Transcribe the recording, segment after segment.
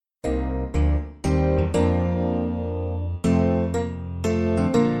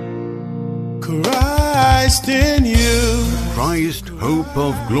Christ in you. Christ Hope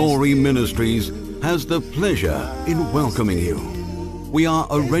of Glory Ministries has the pleasure in welcoming you. We are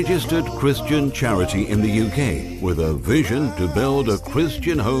a registered Christian charity in the UK with a vision to build a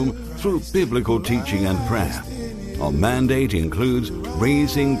Christian home through biblical teaching and prayer. Our mandate includes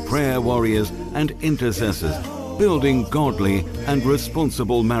raising prayer warriors and intercessors, building godly and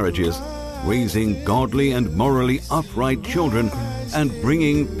responsible marriages, raising godly and morally upright children, and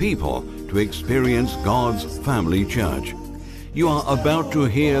bringing people to experience God's family church. You are about to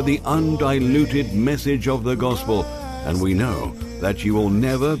hear the undiluted message of the gospel, and we know that you will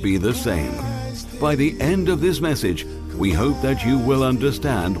never be the same. By the end of this message, we hope that you will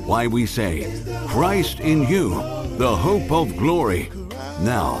understand why we say, Christ in you, the hope of glory.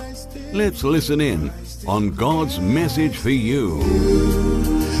 Now, let's listen in on God's message for you.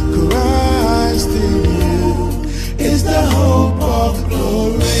 Christ in you is the hope of glory.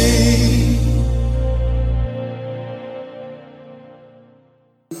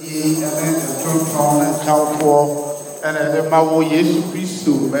 And then my way is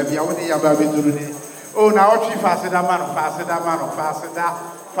Christo, maybe I would have a bit. Oh, now she fasted a man, fasted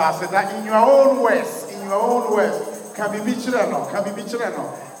that in your own ways, Can be Michilano.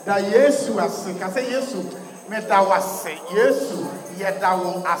 That yes, was sick. I say yes, met that was sick. Yes, yet that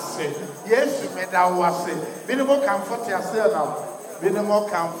will assay. Yes, met that was sick. Minimal comfort yourself now. Minimal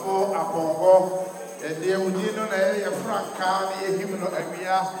comfort upon all. And they would know a frank car, a human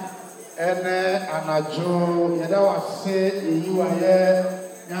area. And a Joe, yet I was say, you are here.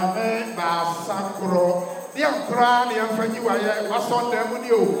 Yame Basakro. The Ampran, the Ampran, you are here. What's on them with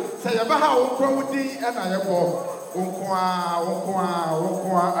you? Say about how Crowdy and I am Unkwa,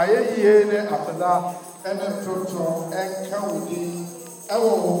 I hear after that, and then Toto and County. I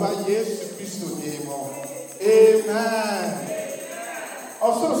will buy yes to Christo name. Amen.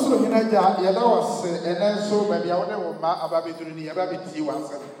 Also, so you know, that was, and then so maybe I would have about it to the Ababity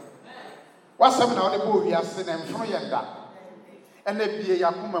once. What's something on the book we are sitting and from Yanda? And the be a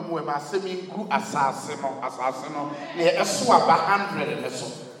Yakuma Muema semi good assassin, near a swap 100 and so.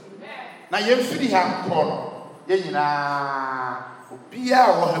 Now you free hand Paul. Yena Pia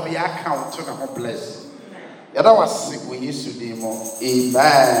will be account to the bless. Yet I was sick when you stood him.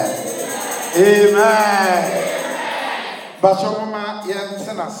 Amen. But your mama,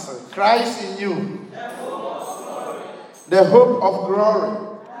 yes, Christ in you, the hope of glory.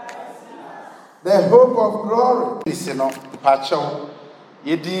 The hope of glory. Listen up, Pacho.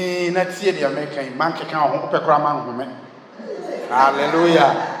 You did not see the American man can hope a crumb.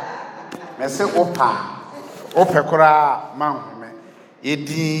 Hallelujah. Messe Opa. Opekora man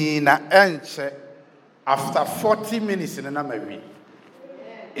Edina enche after 40 minutes in a maybe.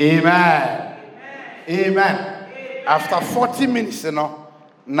 Amen. After 40 minutes,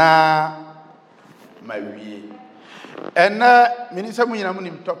 na maybe. And Minister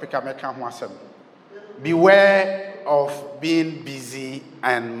Munamunim topic I make one. Beware of being busy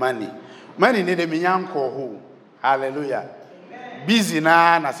and money. Money need a minyanko who. Hallelujah. Busy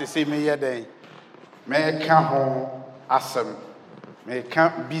na say me day. May come home asem. May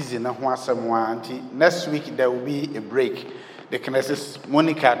come busy na ho asem wanti. Next week there will be a break. The Knesset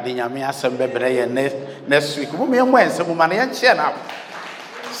Monica Dinyami asem bebre next week. Wo me ense mo man yan chia na.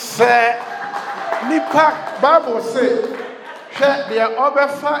 Say nipa Bible say hwe de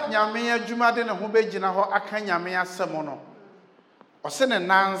obefa nyame adwuma de ne ho begina ho aka nyame asem no. Ose ne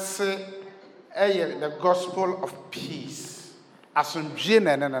nanse the gospel of peace. Asomdwe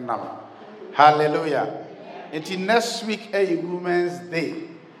na nam. Hallelujah. Until next week, a Women's Day.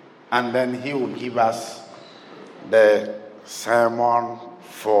 And then he will give us the sermon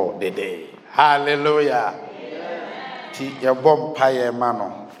for the day. Hallelujah. Ti your bomb pie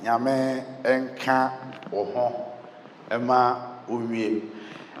mano. Yame enka oho. Emma uwie.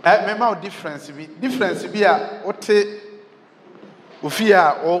 Mema difference be a ote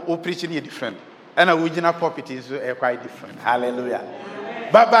ufia or preaching different. And a original pulpit is quite different. Hallelujah.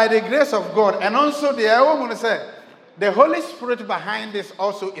 But by the grace of God, and also I want to say, the Holy Spirit behind this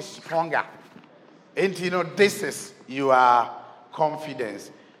also is stronger. And this is your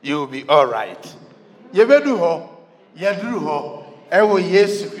confidence. You will be all right. You will do ho. Ewo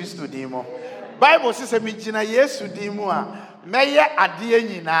Yesu Christo dimo. Bible says me jina Yesu dimo a meye ade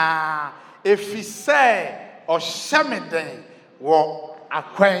nyina efise o hyemeden wo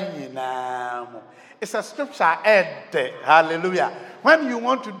akwan nyina mo. It's a scripture ed. Hallelujah. When you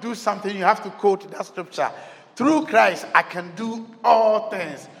want to do something, you have to quote that scripture. Through Christ, I can do all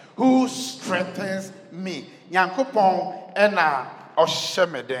things. Who strengthens me? Yankopon ena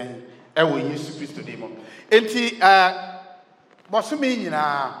oshemeden ewo Yesu Christo dimo. Enti bosumi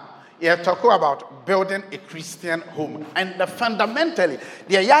nyina you're talking about building a Christian home. And fundamentally,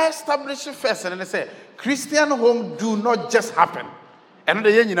 the established first, and they say, Christian home do not just happen. And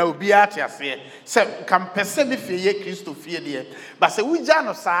the you know, be at your say, can perceive if you Christo fear dear. But say, we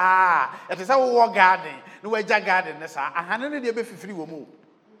jano sa, it is our war garden, no way garden, a hundred de be free woman.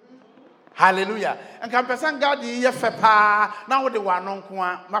 Hallelujah. And can person God ye fepa, now the one on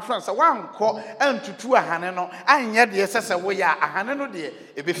my friends, a one call and to two a hanano, and yet the assessor way a hanano dear,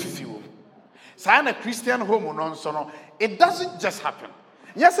 a be few. Sign a Christian home on sono, it doesn't just happen.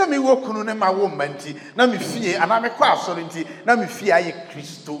 Yes, I may walk on my woman, na me fear, and I'm a cross sovereignty, na me fear a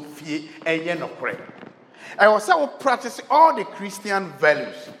Christo fear, and yen of prayer. I was so practicing all the Christian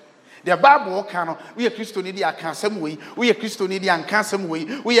values. The Bible canon, we are Christian India can some way, we are Christian India can some way,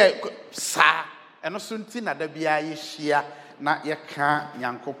 we are sa, and no soon tina the bia share, not your can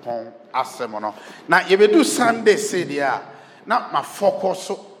yanko pong asemono. Now you will do Sunday say there, not my focus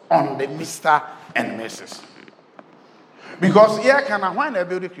on the Mr. and Mrs. Because here can I want to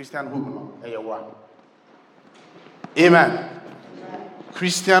build a Christian home? Amen.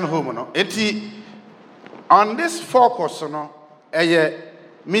 Christian home, no. On this focus, no,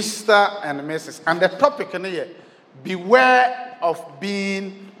 Mr. and Mrs. And the topic is beware of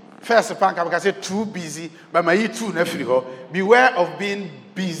being first I say too busy, but my too nephew. Beware of being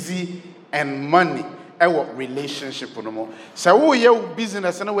busy and money. Our relationship no more. So your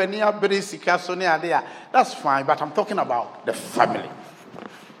business and when you are very sick, so near there, that's fine. But I'm talking about the family.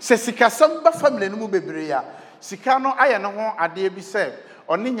 Say sika samba family no be bria. Sika no aya no ho ade bi say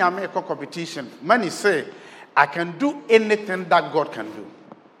oni nyame ko competition. Money say I can do anything that God can do.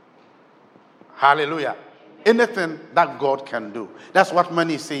 Hallelujah. Anything that God can do. That's what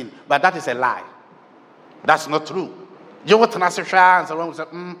money is saying. But that is a lie. That's not true. You want to say,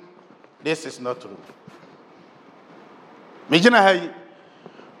 this is not true.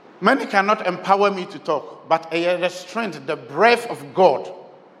 Money cannot empower me to talk, but the strength, the breath of God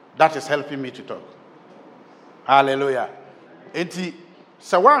that is helping me to talk. Hallelujah. Enti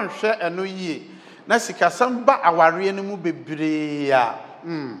sawan share eno yie na sika samba aware no mu bebre a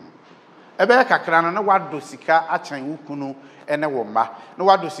ebe kakra no na wado sika achan wukunu ene wo ma na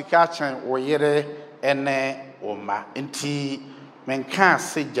wado sika achan wo yere ene wo ma enti menka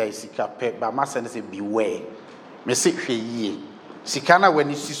seja sika pe ba ma se ne se beware me se hwe yie sika na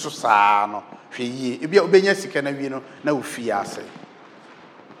wani si so saa no hwe yie ebi obenya sika na wie no na ofie ase.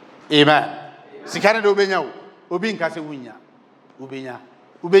 Amen. Sika na de obenya wo obi nka se wunya ubenya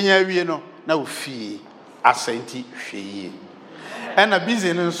wie no na ofie asenti hwe yie ena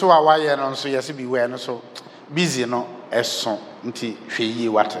busy no so a waye no so yesi bi we no so busy no eso nti hwe yie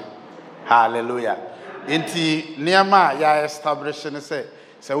wate. Hallelujah. Nti niama ya establish ne say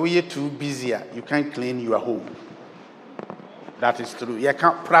we too busy you can't clean your home. That is true. You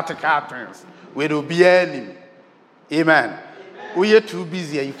can't practical things we do be any. Amen. We are too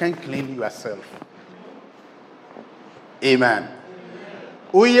busy you can't clean yourself. Amen.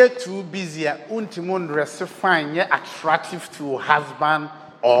 We are too busy untimon dress fine yet attractive to your husband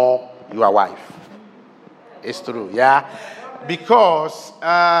or your wife. It's true, yeah. Because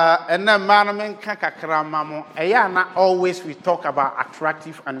and then man kakramamo ayana always we talk about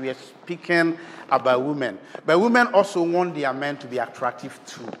attractive and we are speaking about women. But women also want their men to be attractive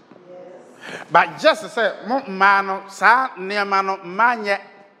too. Yes. But just to say man sa neamano man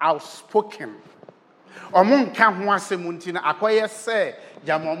outspoken. Omon kan ho asemunti na akoye se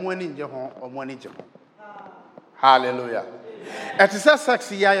jamomo ani nje ho omoni je ho. Hallelujah. It is a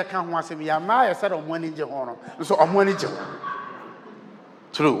sexy ya kan ho asem ya ma ya said omoni nje ho no so omoni je ho.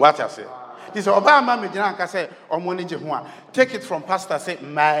 True what I say. This Obama me jina nka say omoni je ho a take it from pastor say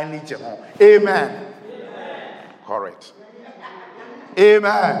mani je ho. Amen. Correct.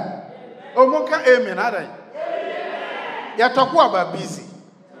 Amen. Omonka amen adan. Ya talk about busy.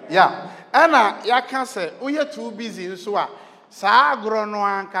 Yeah. Ana ya can say oye too busy nso a saa agro no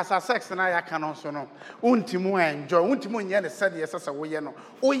ankasa sex na ya kan nso no untimu enjoy untimu nye ne said yesasa wo ye no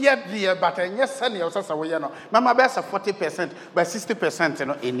oye de but enye said yesasa wo ye no mama be say 40% but 60%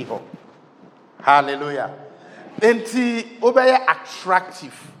 no anyhow. Hallelujah. Enti obeye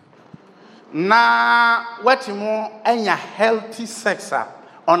attractive na wetimo enya healthy sex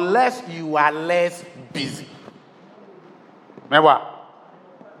unless you are less busy. Mewa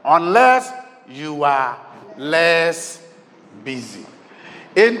unless you are less busy.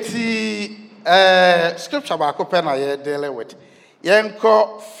 Enti scripture ba ko pe na ye deal with.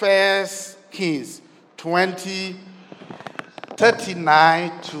 Yenko 1 Kings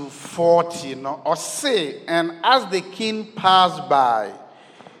 20:39 to 40 no or say, and as the king passed by,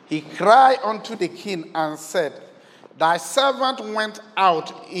 he cried unto the king and said, Thy servant went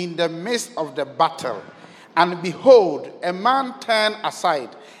out in the midst of the battle, and behold, a man turned aside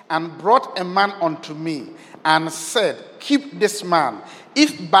and brought a man unto me, and said, Keep this man.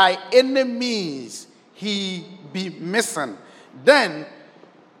 If by any means he be missing, then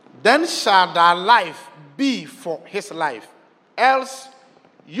shall thy life be for his life. Else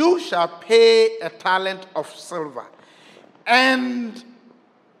you shall pay a talent of silver. And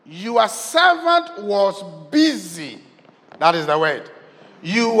your servant was busy. That is the word.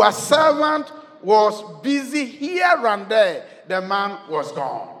 Your servant was busy here and there. The man was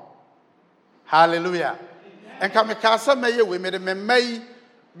gone. Hallelujah. And kamikasa meye we made me may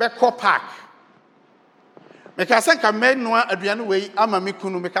beko park. Mekasa nka me noa aduane wei ama me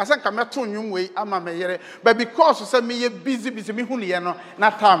kunu mekasa nka me to nwum wei ama me yere, but because say me busy me hu ne no na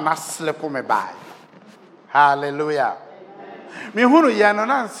time na slip me by. Hallelujah. Me hu ye no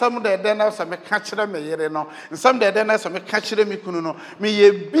na nsam de na so me ka kire me yere no, nsam de na so me ka kire me kunu no, me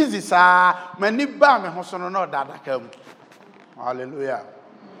ye busy sa mani ba me ho so no na odada ka mu. Hallelujah.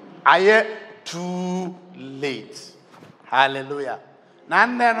 Aye too late. Hallelujah. Na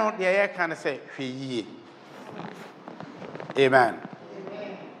nne no de ye kan say hwe. Amen.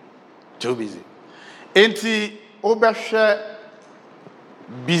 Too busy. Enti obehwe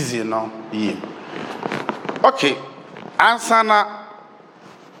busy no ye. Okay. Ansana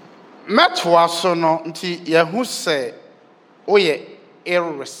metwa so no nti ye hu say oye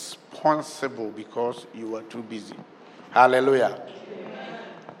irresponsible because you were too busy. Hallelujah.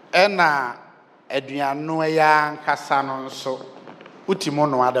 Ena aduano ya nkasa no nso utimo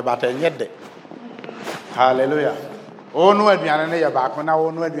no ade bata nyede. Hallelujah. Onu aduane ne ye baako na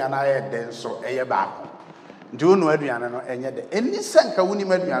onu aduane aye de nso eye baako. Ndi onu aduane no enye de. Eni sanka woni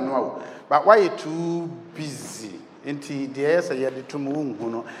aduane a but why you too busy? Enti de yesa ye de tumu unhu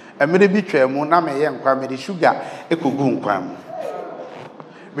no. Emere bi twam na me ye nkwa me de sugar ekogu nkwa mu.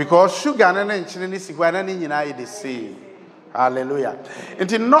 Because sugar na nchine ni sigwa na ni nyina ye the same. Hallelujah.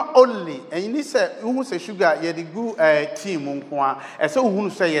 Enti not only and you say who say sugar ye de gu team nko a ese who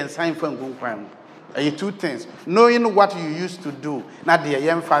say ye nsan fa ngu nkwa mu. Two things. Knowing what you used to do. Na de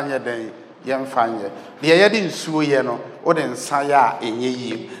yemfanye den yemfanye. De ye de nsuo ye no, o de nsa ya enye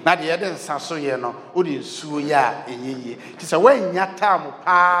yi. Na de ye de nsa so ye no, o de nsuo ya enye yi. Ti se when nya time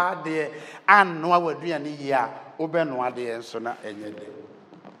pa de anno awaduane yi a, o be no ade enso na enye de.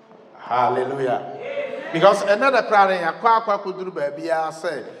 Hallelujah. Because another crowd ya kwa kuduru ba bia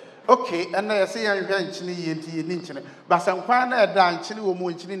say okay, and I say I nchini yenti nchini. But some kwana na da nchini wo mu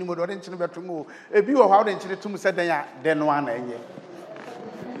nchini ni mo do nchini betu mu. Ebi wo ha do nchini tum se dan ya den no ana enye.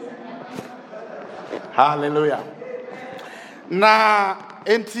 Hallelujah. Na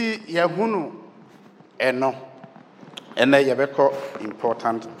enti ye hunu eno. Ene ye beko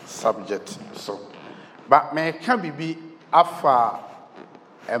important subject so. But me ka bibi afa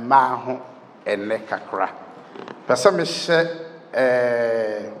ema ho ene kakra. Pesa me hye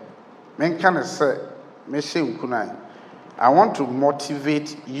I want to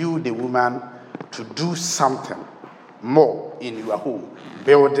motivate you, the woman, to do something more in your home,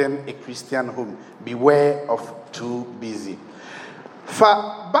 building a Christian home. Beware of too busy.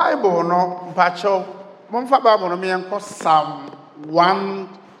 For Bible no pacho, for Bible no me Psalm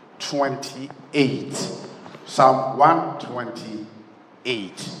 128. Psalm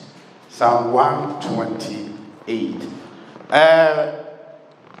 128. Psalm 128.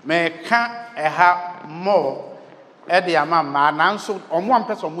 Me can have more at the amount man so on one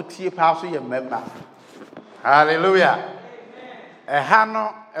person would tie pass your member. Hallelujah. A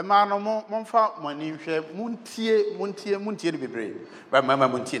hano a man of monfa money muntie be brave, but mamma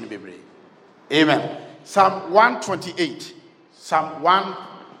muntie be brave. Amen. Psalm 128. Psalm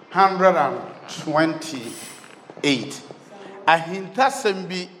 128. A hintasem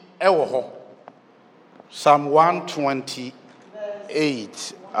be ewo. Psalm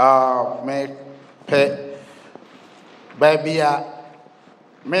 128. Me pe babia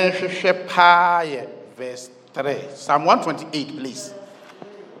me hwehwe paaye verse 3. Psalm 128, please.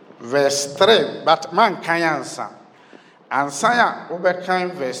 Verse 3, but man kan answer. Answer ya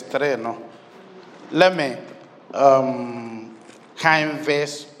obekan verse 3 no. Let me kind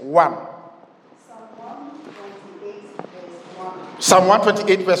verse 1. Psalm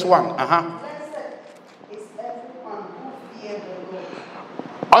 128 verse 1.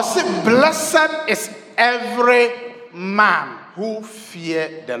 I say, blessed is every man who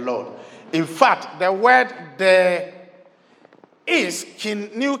fear the Lord. In fact, the word there is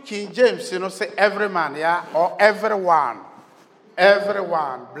New King James, say every man, yeah, or everyone.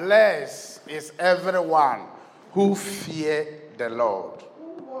 Everyone. Blessed is everyone who fear the Lord.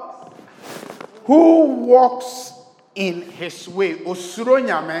 Who walks in his way. Osuro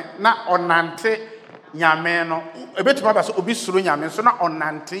nyame na onante nyame no. Ebetima ba so obi suro nyame so na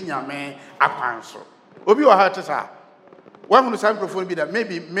onante nyame akwanso. Obi wa ha te sa. Wa hunu sa microphone bi da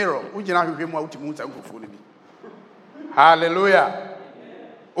maybe mirror. Ugina hwehwe mu a utimu sa microphone bi. Hallelujah.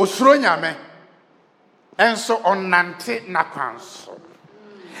 Osuro nyame. Enso onante nakwanso.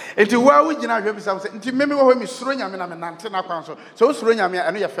 Enti wa ugina hwehwe bi sa enti meme wo mi suro nyame na me nante nakwanso. So osuro nyame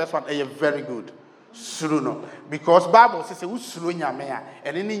eno your first one very good. Suruno, because Bible says we suru nyame a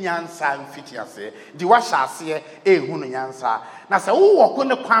ene ni nyansa mfiti ase di wa hyase ehunu nyansa na se wo woko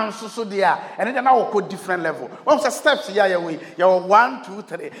ne kwan so de a ene de na woko different level one say steps ya we ya 1 2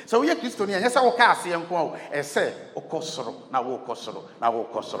 3 so we Christian anya say wo ka ase enko o e say okosoro na wo okosoro na wo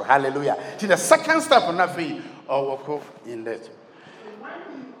okosoro hallelujah to the second step na fe o woko in that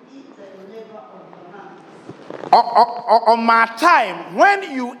on my time,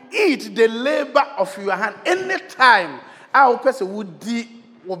 when you eat the labor of your hand, anytime, our person would di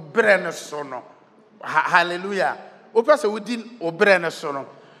obrene sono. Hallelujah. O person would di obrene sono.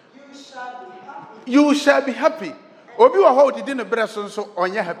 You shall be happy. Obi wa ho di na brene sono so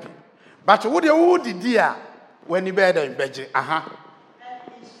onye happy. But wo de wo di dia when you bear in beje. Aha.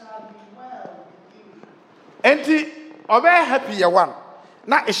 And it shall be well with you. Enti obe happy ya one.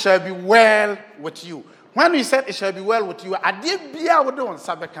 Now it shall be well with you. When we said it shall be well with you, I did be out on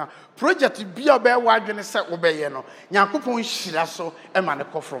Sabeka. Project be a bear wagon set obeyeno. Yankupon shira so a man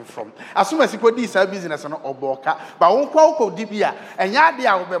from. As soon as you put this business on Oboka, but won't call Dibia, and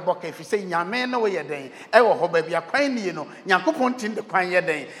Yadia will be boka if you say Yaman away a day, ever hobby a quine, you know, Yankupon tin the quine a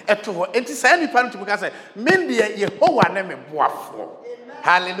day, at to her, and to send me to because Mindia, Yehoah name boafo.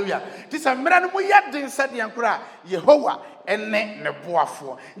 Hallelujah. This a man who yet didn't set Yankura, Yehoah. Ene ne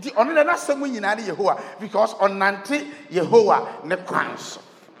boafo nti ono na nasemu nyina ne Yehowa because onante Yehowa ne kwanso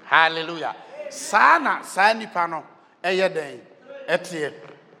hallelujah sana sa nipa no eye den etie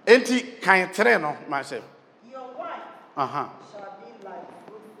enti kan tere no ma se Your wife shall be like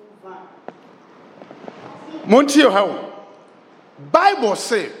fruitful vine. Monti how Bible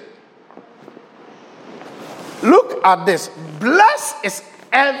say look at this blessed is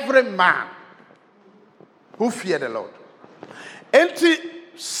every man who fear the Lord. Enti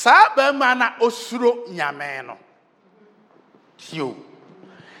sabe mana osuro nyame no tio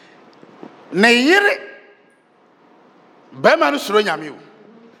ne yire be man osuro nyame o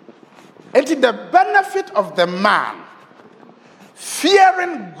enti the benefit of the man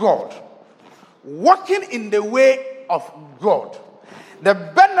fearing God walking in the way of God the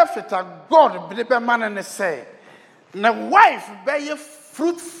benefit of God be man and say na wife be a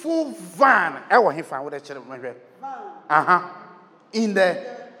fruitful vine e wo he fa wo de kire mo hwe in the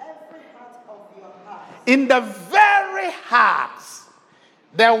very heart,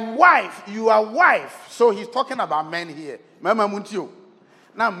 the wife, your wife. So he's talking about men here. Mama Muntio.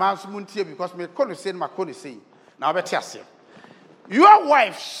 Now, Mas Muntio, because me couldn't say, my couldn't say. Now, bet you. Your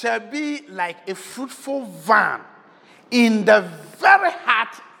wife shall be like a fruitful vine in the very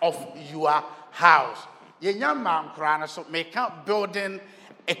heart of your house. Your young man, crying, so make up building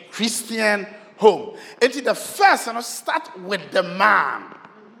a Christian home. It is the first and start with the man.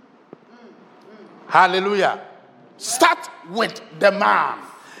 Hallelujah. Start with the man.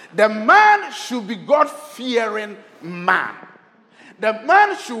 The man should be God-fearing man. The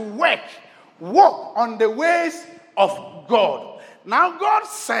man should walk on the ways of God. Now God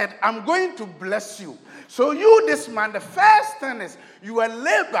said, I'm going to bless you. So you, this man, the first thing is you are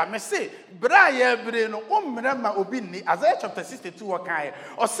labor. Me say, Braya Breno, Umrama Obini, Isaiah chapter 62, Wakai,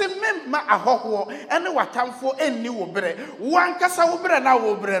 or say, Memma Ahoho, and what time for any obre, one Casa Obre now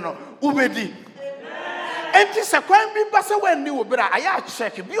Obreno, Ubedi. And this a quite be bassa when you obra. I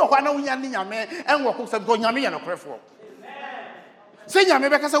check, be a one on Yami and walk up go Yami and a prayer for. Say Yami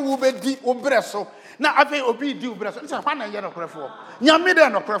because I will be obreso. Now I pay obi di ubreso. It's a fan and yellow prayer for. Yami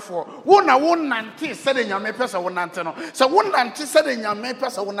then a prayer for. One a 190 said in Yami person 190. So 190 said in Yami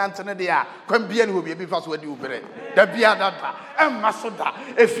person 190 they are. Can be any will be because when you break. The Biadata and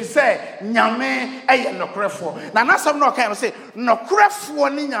Masoda. If you say Yami a no prayer for. Now that's some no can say no prayer for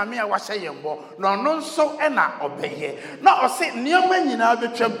ni Yami I was saying no so ena obey. Now I say near men in our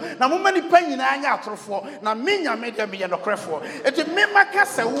betram. Now many penny na anya for. Now me Yami them be no prayer for. It me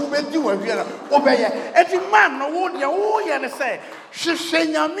makasa who will do a obey. Every man no would ya who ya say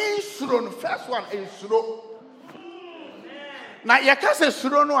Shishanyami suro first one is suro. Na yakase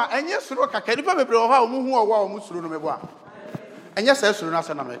suro no enye suro kaka nipa bebre o ha omu hu owa omu suro no mebo a. Enye say suro na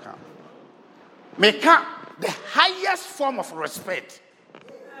say na meka. Meka the highest form of respect.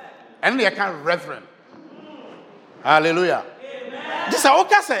 And they can reverend. Hallelujah. This is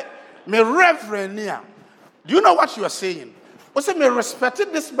okay say me reverend nia. Do you know what you are saying? Also, me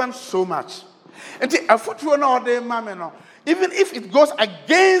respected this man so much. And a foot all day, mamma, no. Even if it goes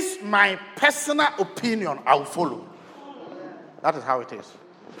against my personal opinion, I will follow. That is how it is.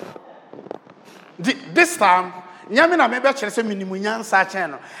 This time,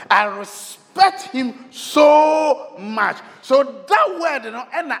 I respect him so much. So that word,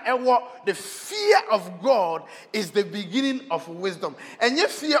 the fear of God is the beginning of wisdom. And your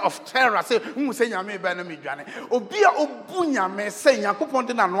fear of terror, say,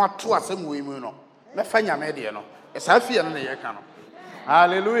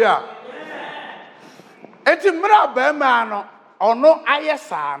 hallelujah. Eti mra bema no ono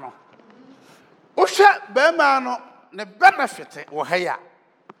ayesa no. Wo hwe bema no ne benefit wo ha ya.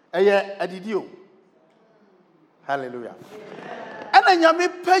 Eye adidi o. Hallelujah. Ana nyame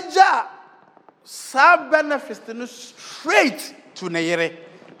pagya sa benefit no straight to ne yere.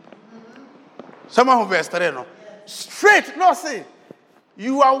 Someone who verse 3 no. Straight, no say.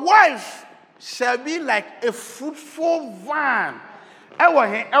 Your wife shall be like a fruitful vine. I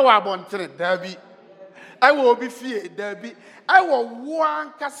will Derby. I will be fear, Derby. I will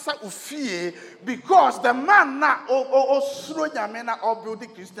one kasa ufie because the man na slow yamena or build the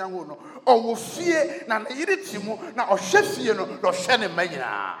Christian wono or will fear na iritimu na or shefie no shene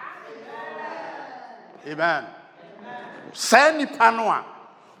mayina. Amen. Sani panoa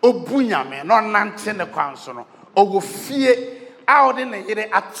obunyame no nante ne kwanso no or will fear out in the yere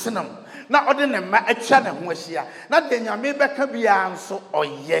atinum. Na ode ne ma atwa ne ho ahia na de nyame beka bia nso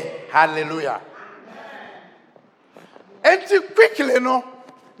oye. Hallelujah. Enti quickly no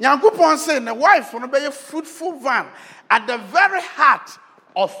Nyankopon say the wife no be a fruitful vine at the very heart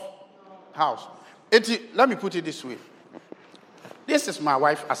of house. Enti let me put it this way. This is my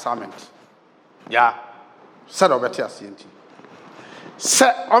wife assignment. Yeah. Said obeti asienti. Se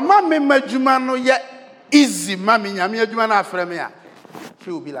oma me madwuma no ye easy mami nyame adwuma na afre me a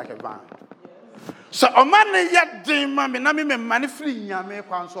she will be like a vine. So a man yet demon me man free nyame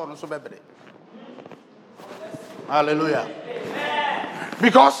kwanso no so bebre. Hallelujah. Amen.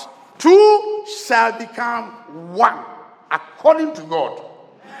 Because two shall become one according to God.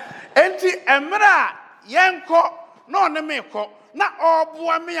 Enti emra yenko no ne meko na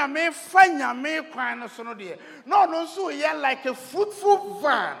oboa me ya me fa nyame kwan no so no de. No so ye like a fruitful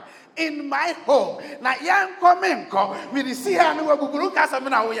vine in my home. Na yenko menko we see her no wabuburu kasa me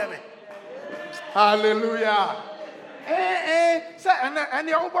na wo ye me. Hallelujah. Say and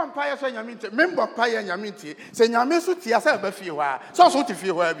the open empire so nyaminte member empire nyaminte say nyame so tia say ba fie wa so ti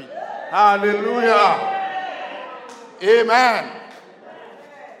fie wa bi. Hallelujah. Amen.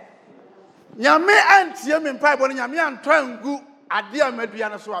 Nyame antie me empire bo nyame antangu ade amadua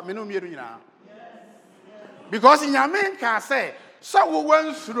no so a me no mieru nyina. Because nyame can say so wo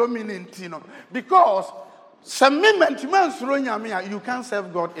wan suro mi nti no because some man suro nyame you can't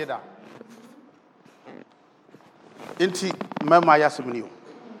serve God either. Inti mama yasimni.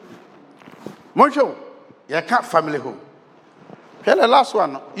 Moncho, you can't family home. Here's the last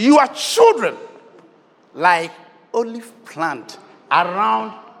one. Your children like olive plant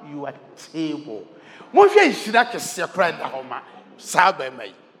around your table. Moncho is that a secret homa. Sabe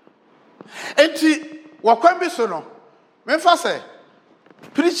me. Inti wakwambi sono. Memfa say.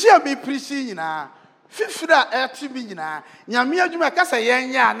 Preaching be preaching na. Fifra etibi nyina nyame adwuma kasa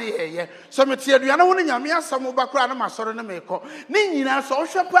yenya na yeye so mete aduane ho nyame asam ba kura na masoro na meko ne nyina so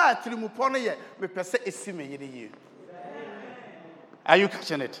ohwepa atirimupo no ye mepese esi meyire ye. Are you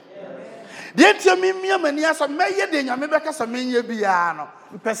catching it? De ntimi miamani asam meye de nyame be kasa menye bia no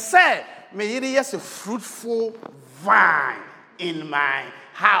mepese meyire yes a fruitful vine in my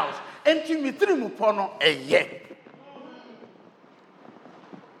house enti mitirimupo no eye.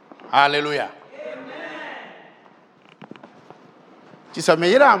 Hallelujah. Tisa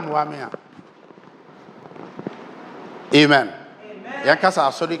meyira amwa me a. Amen. Yankasa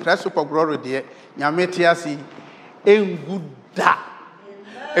asori Christ ko glory de nyame te asi enguda.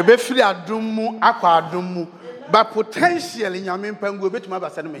 Ebe firi adom mu akwa adom mu ba potential nyame mpangu obetuma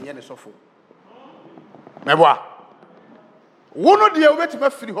basa no menye ne sofo. Meboa. Wono de obetuma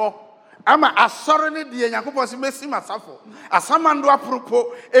firi ho ama asori ne de Yakobon se mesi masafo. Asamando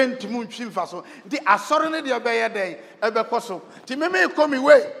apropo entimu ntwi mfaso. Di asori ne de obeye den ebe koso. Ti me come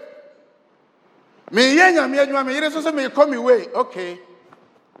way. Me yenya me adwuma me yire so me come way. Okay.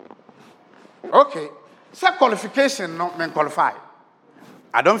 Say qualification no men qualify.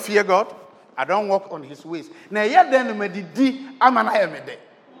 I don't fear God. I don't walk on his ways. Na ye den me didi ama na ye me de.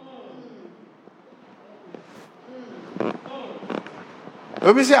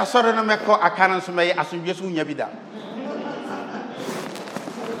 Obi say asore no meko akana so me asundwe so nya bi da.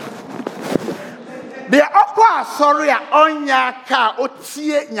 The upper sorry onya ka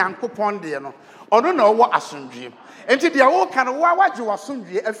otie nyankopon de no. Ono na owo asomdwe. Enti de wo kan wa wagye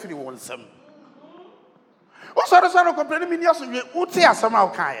wasomdwe afiri won sam. O sorry no complain me ni asomdwe utie asam a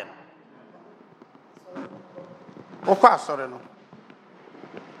wo kan ye no. O kwa sorry no.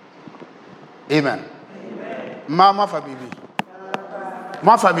 Amen. Mama fa bibi.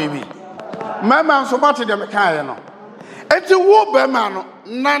 Mafa bibi. Mama so mate de me kan ye no. Enti wo be ma no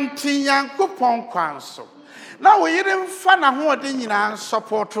nanti nyankopon kwan so. Now we didn't find a who didn't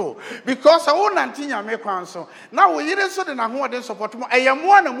support because I won't continue make counsel. Now we didn't so then who didn't support. I am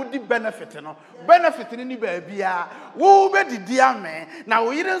one and would benefit, benefit in any baby. Who be the dear man? Now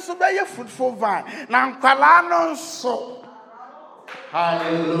we didn't so buy a fruitful vine. Now Kalano so.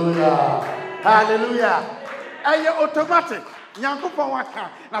 Hallelujah. Hallelujah. Are you automatic? Yanko Pawaka.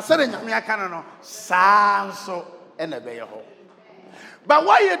 Now suddenly I can't so and a bear home. But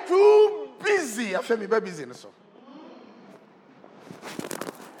why you too busy? I feel me very busy so.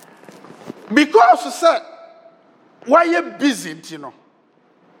 Because sir, why you busy, you know?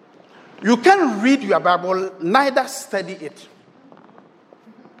 You can't read your Bible, neither study it.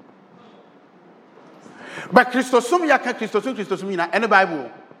 But Christosum yaka Christosum na any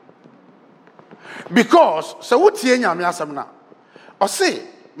Bible. Because so what yenya me asam na. O say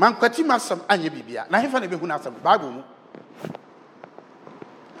man kwati masam anye bibia. Na hefa na be hu na asam Bible.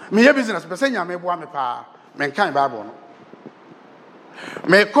 Me ye business person nya me boa me pa me kan Bible no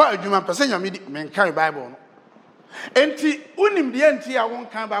me ko adwuma person nya me kan Bible no enti unim de enti a won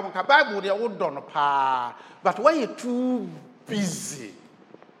kan Bible ka Bible de wo do no pa but why you too busy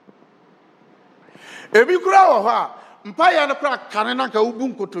ebi kura wo ha mpa ya no kura kan na ka ubu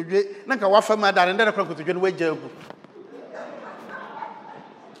nkotodwe na ka wafa ma dare ndere kura nkotodwe no wagya agu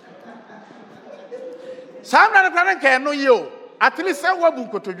samna no kura nka no yo. At least I will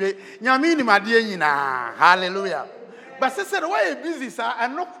book to you. Yamini, my dear, hallelujah. But sister, why are you busy, sir?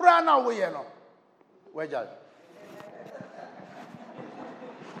 And no crown away, you know. Where judge?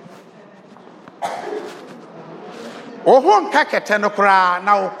 Oh, one cacket and no crown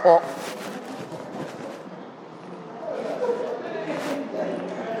now.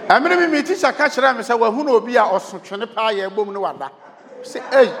 I'm going to be teacher catch them and say, well, who will be our suction pie, a woman, no wonder. Say,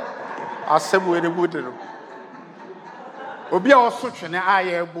 hey, I said, we're the wood. Obi a osotwe ne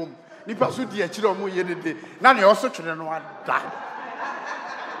aye bom nipa so di akire omo ye dede na ne osotwe no ada.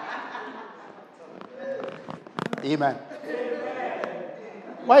 Amen.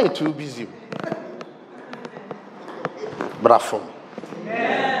 Why are you too busy? Bravo.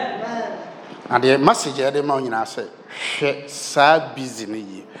 Amen. And the message I dey ma nyina say hwe sa busy ne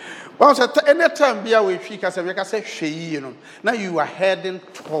yi. Well, so anytime bia we fi ka say hwe yi no now you are heading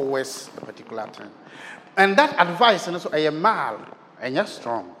towards a particular thing. And that advice and also a mal and you're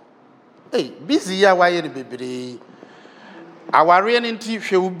strong. Hey, busy ya why you be our reality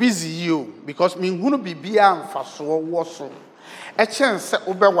feel busy you because me who be bia faso woso. A chance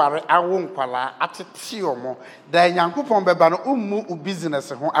obeware awon kwala atete omo da Nyankopon beba no ummu u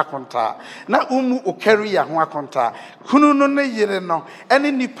business ho akonta na ummu u career ho akonta kunu no ne yire no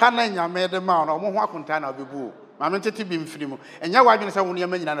ene nipa na nyame de ma no omo ho akonta na obebu mama ntete bi mfiri mu enya wadwene se wo ne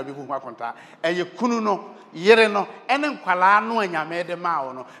nyina na obebu ho akonta eye kunu no yire no ene nkwala no anyame de ma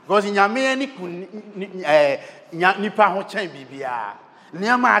wo no because nyame ni nipa ho chan bibia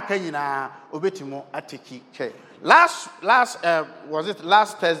niama aka nyina obetimo ateki ke. Last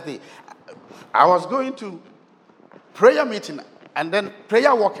Thursday, I was going to prayer meeting and then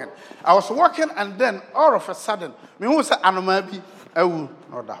prayer walking. I was walking and then all of a sudden, me who say anomabi ewu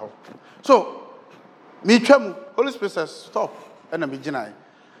no da ho. So me twam Holy Spirit says stop and me gina.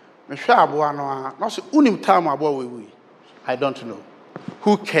 Me hwa aboa no no so unim time aboa we. I don't know.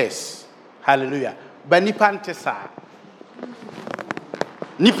 Who cares? Hallelujah. But nipa ntesa.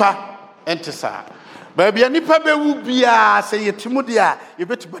 Nipa ntesa. Baby, nipa bewu bia say yetimu dia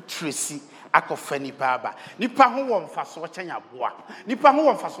yebetiba tracy akofa nipa ba nipa ho wo mfaso kyanya boa nipa ho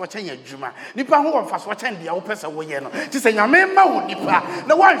wo mfaso kyanya adwuma nipa ho wo mfaso kyanya dia wo pese wo ye no ti se nyame ma wo nipa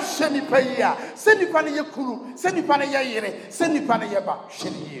na wan hye nipa yi a se nipa ne ye kuru se nipa ne ye yire se nipa ne ye ba hye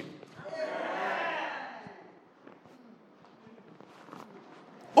ne ye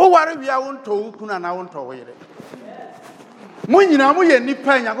o ware bia wo nto kunu na wo nto wo yire Munyina mu ye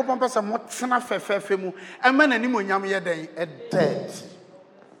nipa Nyankopon pese mo tena fefefe mu ema na nim onyam ye den e dead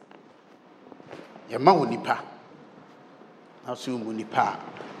ye ma wo nipa na so mu nipa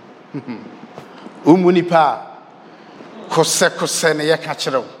umu nipa kose ne ye ka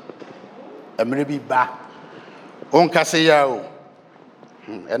kirew emre bi ba onka se ya o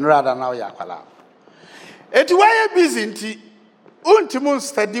enrada na o ya kwala eti why busy nti untimu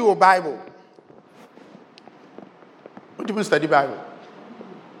study wo Bible Ultimate study Bible.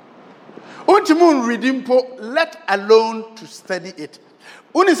 Ultimate reading po, let alone to study it.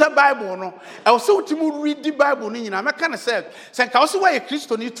 Uni sa Bible no, I was so to read the Bible ni na me kind of say ka also why a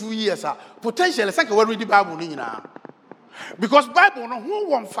Christian need 2 years potentially say ka read the Bible ni na. Because Bible no who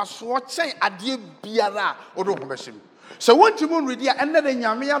won fast what say ade biara odo homeshim. So want to read ya and then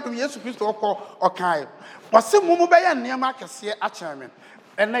nyame ya do Yesu Kristo okai. Wase mumu be ya nneema akese a chairman.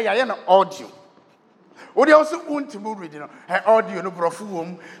 And na ya na audio. Odi also want to read no audio no brofu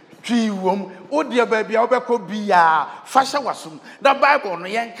wom twi wom odi baby a obekọ bia fasha wasum. The Bible no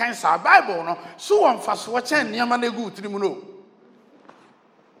yen kan sa Bible no so won fast what chen nneema na gu tiri mu no.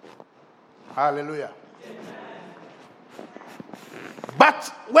 Hallelujah.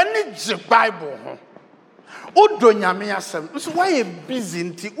 But when it's the Bible, Odo nyame asem. So why you busy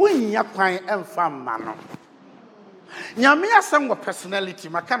nti wonya kwan emfa mano. Nyame asem wa personality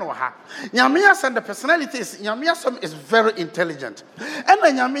makano ha. Nyame asem the personality is nyame asem is very intelligent. And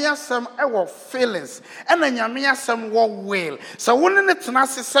nyame asem e feelings. And nyame asem wo will. So woni ne tena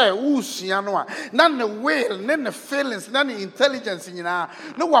se say wo sua no a na ne will, ne feelings, na ne intelligence nyina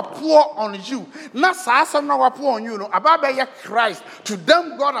no wa pour on you. Na sa asem na wa pour on you no ababa ye Christ. To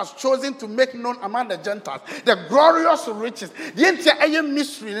them God has chosen to make known among the Gentiles the glorious riches. The entire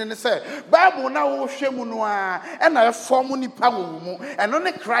mystery ne say Bible na wo hwemu no a na form nipa wo mu and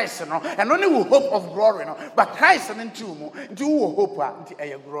only Christ no and only we hope of glory no but Christ and into mu into we hope into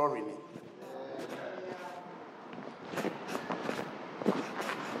a glory ni.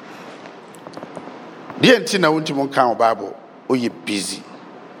 The entire na wonti mon kan Bible o ye busy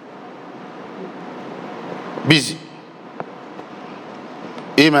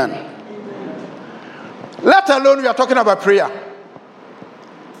amen. Let alone we are talking about prayer.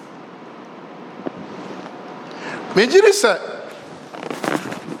 Mejiri se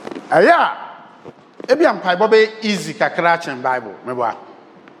aya ebi ampai bobe easy kakra chen Bible mebo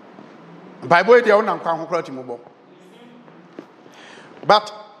Bible e de wona nkwa hokra ti mobo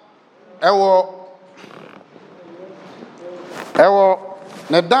but ewo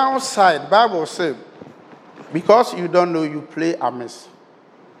the downside Bible say because you don't know you play amiss.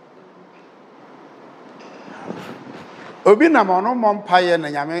 Obi na mono mompaye na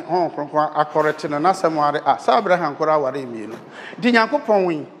nyame hon kronkron akorete no na samware sa Abraham kora ware mienu di Nyankopon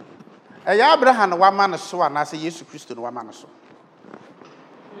wi eya Abraham no wa ma no so na se Yesu Kristo no wa ma no so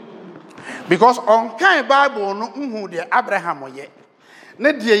because on kan Bible no nhu de Abraham ye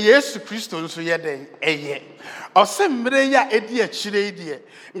ne de Yesu Kristo nso ye den eye ose mmere ya edi akire die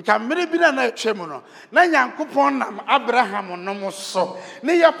nka mmere bi na atwem no na Nyankopon nam Abraham no mo so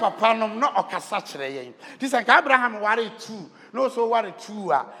ne ya papa no na okasa kire yen this nka Abraham ware 2 no so ware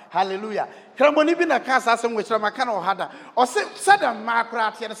 2 hallelujah kramoni bi na ka asasem we kire maka na ohada ose sadam ma kra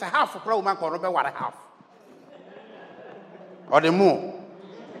ate ne se half kra wo man ko no be ware half or the more.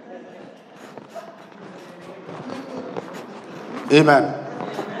 Amen.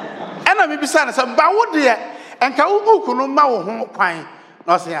 And I be saying some ba wo de enka wo book no ma wo ho kwan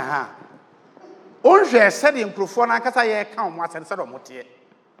no se ha o hwe se de improfo na akasa ye ka o mo asem se do mote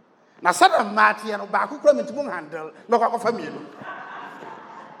na sada mate no ba akukura mentimu handle no kwa kofa mienu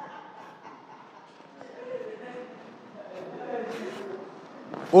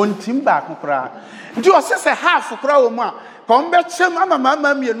on timba akukura nti o se half kura wo mu a ko mbe chem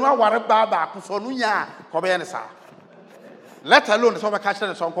ama mienu aware ba akufo no nya ko be ne sa let alone so be catch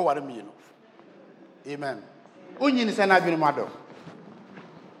the so ko ware mienu. Amen. Onyi ni se na adwene mado.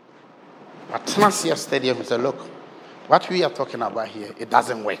 But Atmosphere Stadium said, look, what we are talking about here, it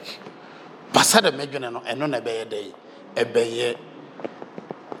doesn't work. But said the medjone no eno na be day, ebeye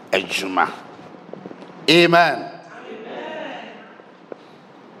ejuma. Amen.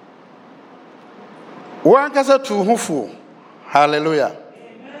 One kasa tu hufu. Hallelujah.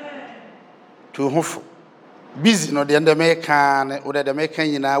 Tu hufu. Busy no the American or the American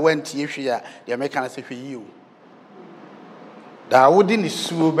yina went to the American say for you. Da wouldn't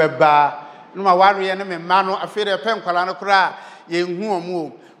su beba no ma worry no me ma no afere pen kwala no kra ye hu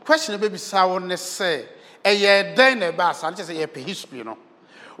omu. Question be bisa won ne say eye den na ba san say ye pe history no.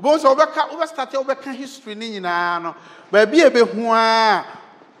 Obo so obeka start obeka history ni nyina no ba bia be hu a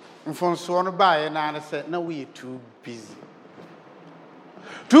mfonso no ba ye na say na we too busy.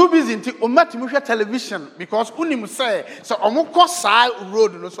 Too busy nti omati mu hwe television because unim say so omukọ saa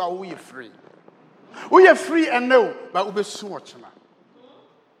road no so we free. We are free and no but we be so much na.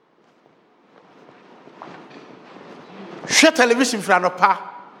 Hwe television fra no pa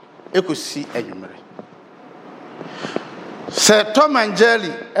ekosi anwumere. Say Tom and Jerry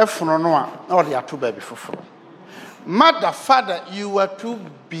efono no a na ode ato ba bi foforo. Mother, father, you were too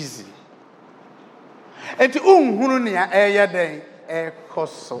busy. enti unhunu nea eye den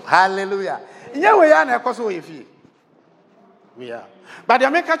ekoso. Hallelujah. Nye we ya na ekoso we fie. We are. But the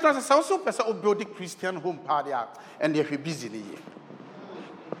American church is also person who build the Christian home party out and they're busy in the year.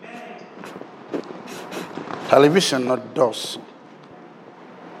 Television not does.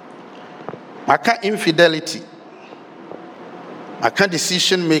 I can't infidelity. I can't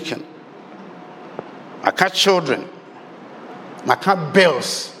decision making. I can't children. I can't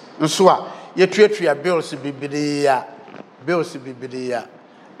bills. And so you treat your bills be there. Bills be there.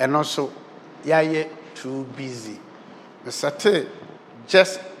 And also, you're too busy. The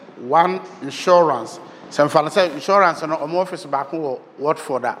just one insurance. Some fancy insurance and my office back home. What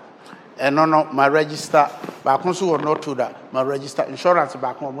for that? And no, my register back home so not to that. My register insurance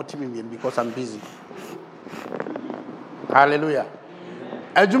back home because I'm busy. Hallelujah.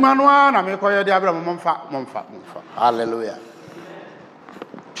 Ejumanwa na me koyo de abra momfa. Hallelujah.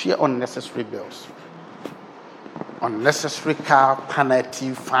 Fear unnecessary bills. Unnecessary car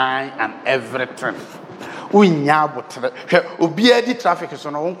penalty, fine and everything. Unya botre. Obi edi traffic so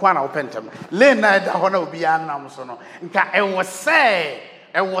no wonko na opentem. Lane na da ho na obi anam so no. Nka e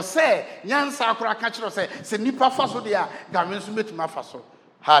wo say nyansa akora ka kiro say se nipa fa so de a ga me nso metima fa so.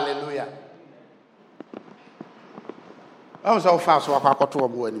 Hallelujah. I was so fast so akwakoto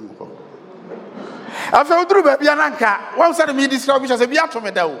obo anim ko. Afa oduru ba bia nanka, one said me describe say bia to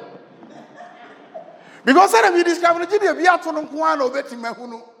me da o. Because said me describe no gide bia to no nko ana obetima hu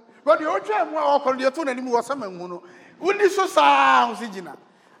no. But the old time was the two and was some moon. Would so sound, Sigina?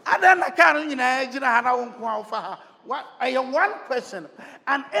 And then I can't in a Gina Hana. What I am one question,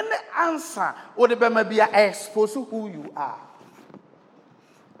 and any answer would be exposed to who you are.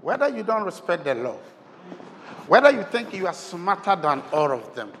 Whether you don't respect the law, whether you think you are smarter than all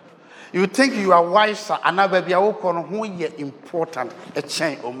of them, you think you are wiser, and never be a who is important, a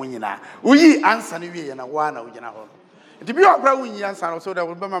chain or munina. We answer you in a one or general. To be a growing answer, so there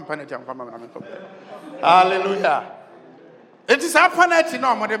will be man penalty and family. Hallelujah. It is a penalty,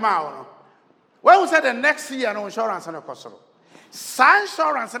 no more. When we said the next year, no insurance and a cost. Some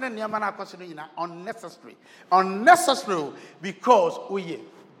insurance and the Yamana cost unnecessary. Unnecessary because we are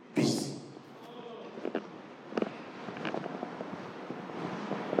busy.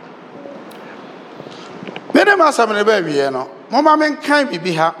 Many master of the baby, you know, Mamma men can't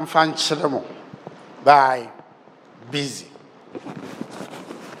be here and find children by busy.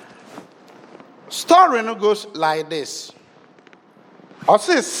 Story no goes like this. I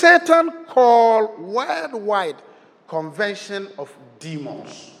say Satan called worldwide convention of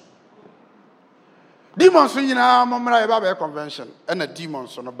demons. Demons, you know, Mamma about a convention and a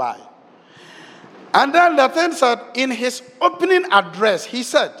demons on a buy. And then the thing said in his opening address, he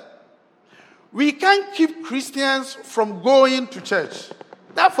said, "We can't keep Christians from going to church.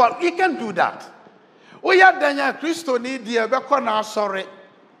 Therefore, we can do that. We are Daniel Christo need the now sorry.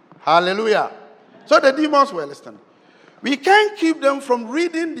 Hallelujah." So the demons were listening. We can't keep them from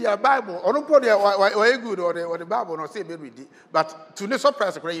reading their Bible. Or don't put their good or the Bible or say read it. But to no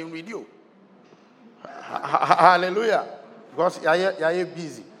surprise, you read you. Hallelujah. Because you are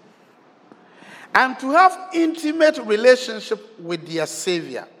busy. And to have intimate relationship with their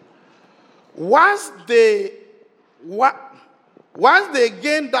Savior. Once they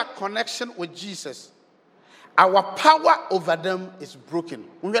gain that connection with Jesus, our power over them is broken.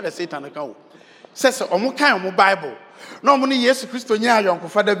 We got the Satan account. Says omo kan omo Bible. No omo ni Yesu Kristo nya ayonko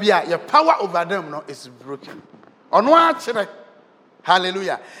fada bia, your power over them no is broken. Ono a kire.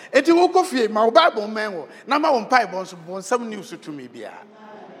 Hallelujah. Enti wo kofie ma Bible men wo na ma wo Bible so bon some news to me bia.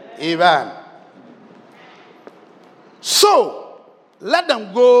 Amen. So, let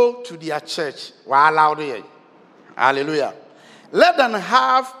them go to their church while out there. Hallelujah. Let them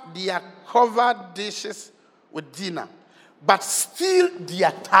have their covered dishes with dinner, but steal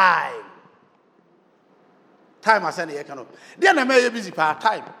their time. Time I send the economy. They are not busy for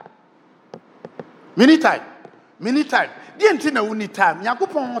time. Many time. The entire we need time.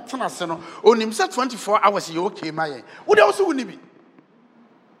 Yakupon Tanaseno on himself 24 hours. You okay, my? Would also wouldn't be.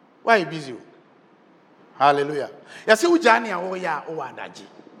 Why are you busy? Hallelujah. You see, Ujani oh ya oh adaji.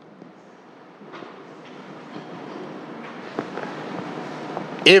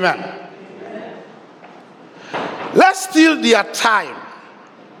 Amen. Let's steal their time.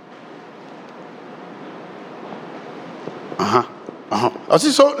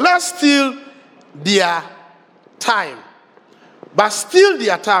 So let's steal their time. But steal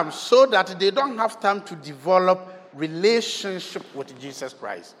their time so that they don't have time to develop relationship with Jesus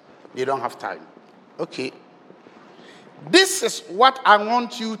Christ. They don't have time. Okay. This is what I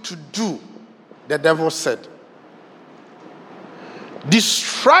want you to do, the devil said.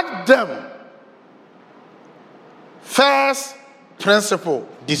 Distract them First principle,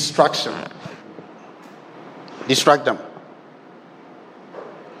 distraction. Distract them.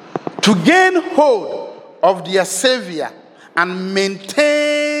 To gain hold of their Savior and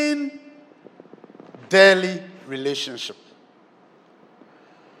maintain daily relationship.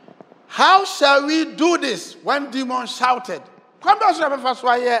 How shall we do this when demons shouted? The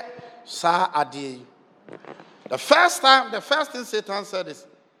first thing Satan said is,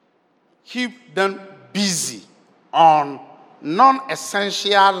 keep them busy on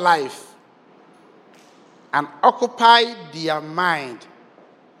non-essential life and occupy their mind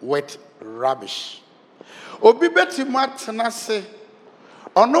with rubbish. Obi beti matena se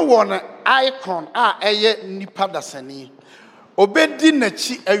ono won icon eye nipa dasani. Obedi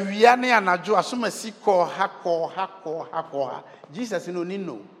nachi awia ne anajo asomasi ko ha. Jesus no ni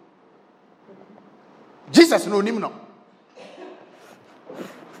no. Jesus no ni no.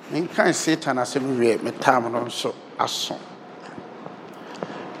 Men kan Satan asem wie metam no so aso.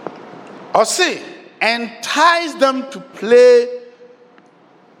 Or say entice them to play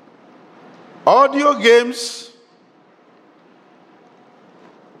audio games,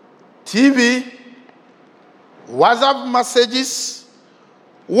 TV, WhatsApp messages.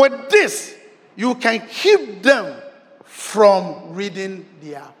 With this, you can keep them from reading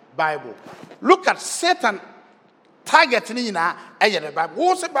their Bible. Look at Satan targeting na the Bible.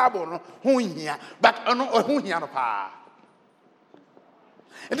 What's the Bible? No, who here? But who here no pa?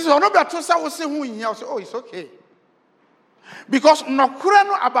 It is not about to say who here. Oh, it's okay. Because no kura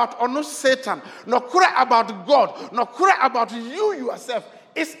no about no Satan, no kura about God, no kura about you yourself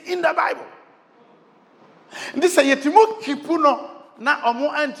is in the Bible. This is yetimo kipuno na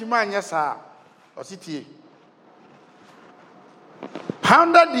omo antima nyesa ositi.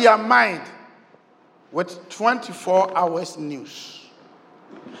 Pounded their mind with 24 hours news.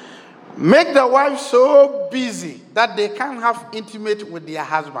 Make the wife so busy that they can't have intimate with their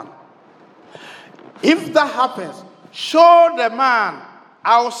husband. If that happens, show the man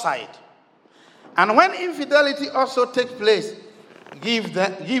outside. And when infidelity also takes place, give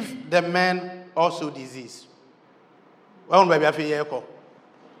the man also disease.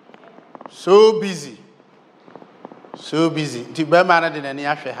 So busy. Ti be man de nani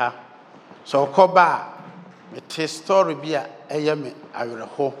ahwe ha. So koba me te story bia eye me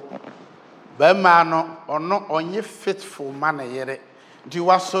awerho. Be man no ono onye faithful man yere. Di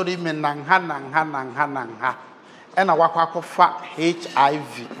wasori me nan ha. Ena wakwakofa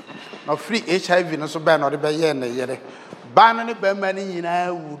HIV. No free HIV no so be no de be ye na yere. Ba no ne be man ni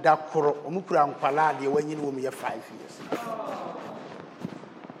nyina wu da koro. Omukura nkwala de wanyi ne wo me 5 years.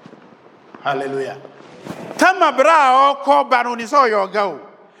 Hallelujah. Tama bra o ko ba no ni so yo ga o.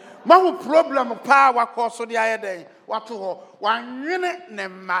 Ma hu problem pa wakoso de ayeden. Wato ho wanwene ne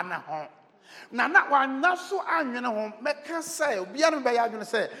ma na ho. Na wanaso anwene ho meka say obi anu be ya adwene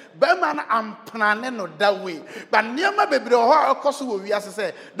say be ma na ampanane no that way but niam bebre ho akoso wo wi ase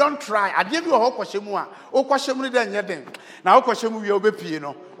say don't try ade bi ho kwahyemu a o kwahyemu de nya den na o kwahyemu wi obepie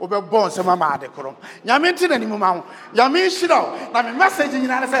no obebon sema ma ade koro nyame nti na nimu ma ho nyame nhira na me message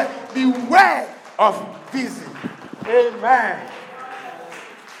nyina say beware of busy. Amen.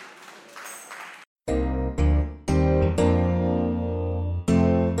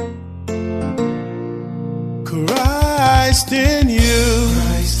 Christ in you.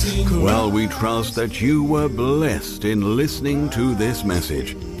 Well, we trust that you were blessed in listening to this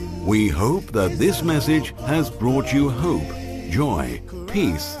message. We hope that this message has brought you hope, joy,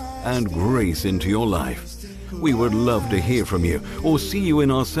 peace, and grace into your life. We would love to hear from you or see you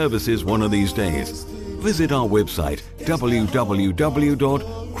in our services one of these days. Visit our website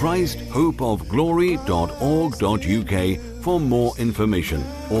www.christhopeofglory.org.uk for more information,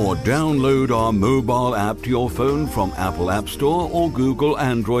 or download our mobile app to your phone from Apple App Store or Google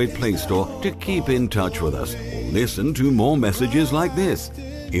Android Play Store to keep in touch with us, or listen to more messages like this.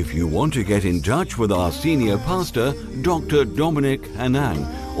 If you want to get in touch with our senior pastor, Dr. Dominic Anang,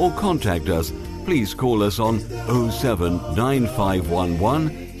 or contact us, please call us on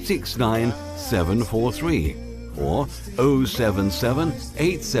 079511 69743 or 077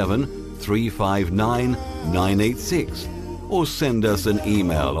 359 986, or send us an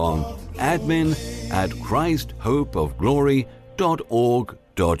email on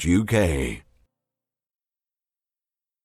admin@christhopeofglory.org.uk.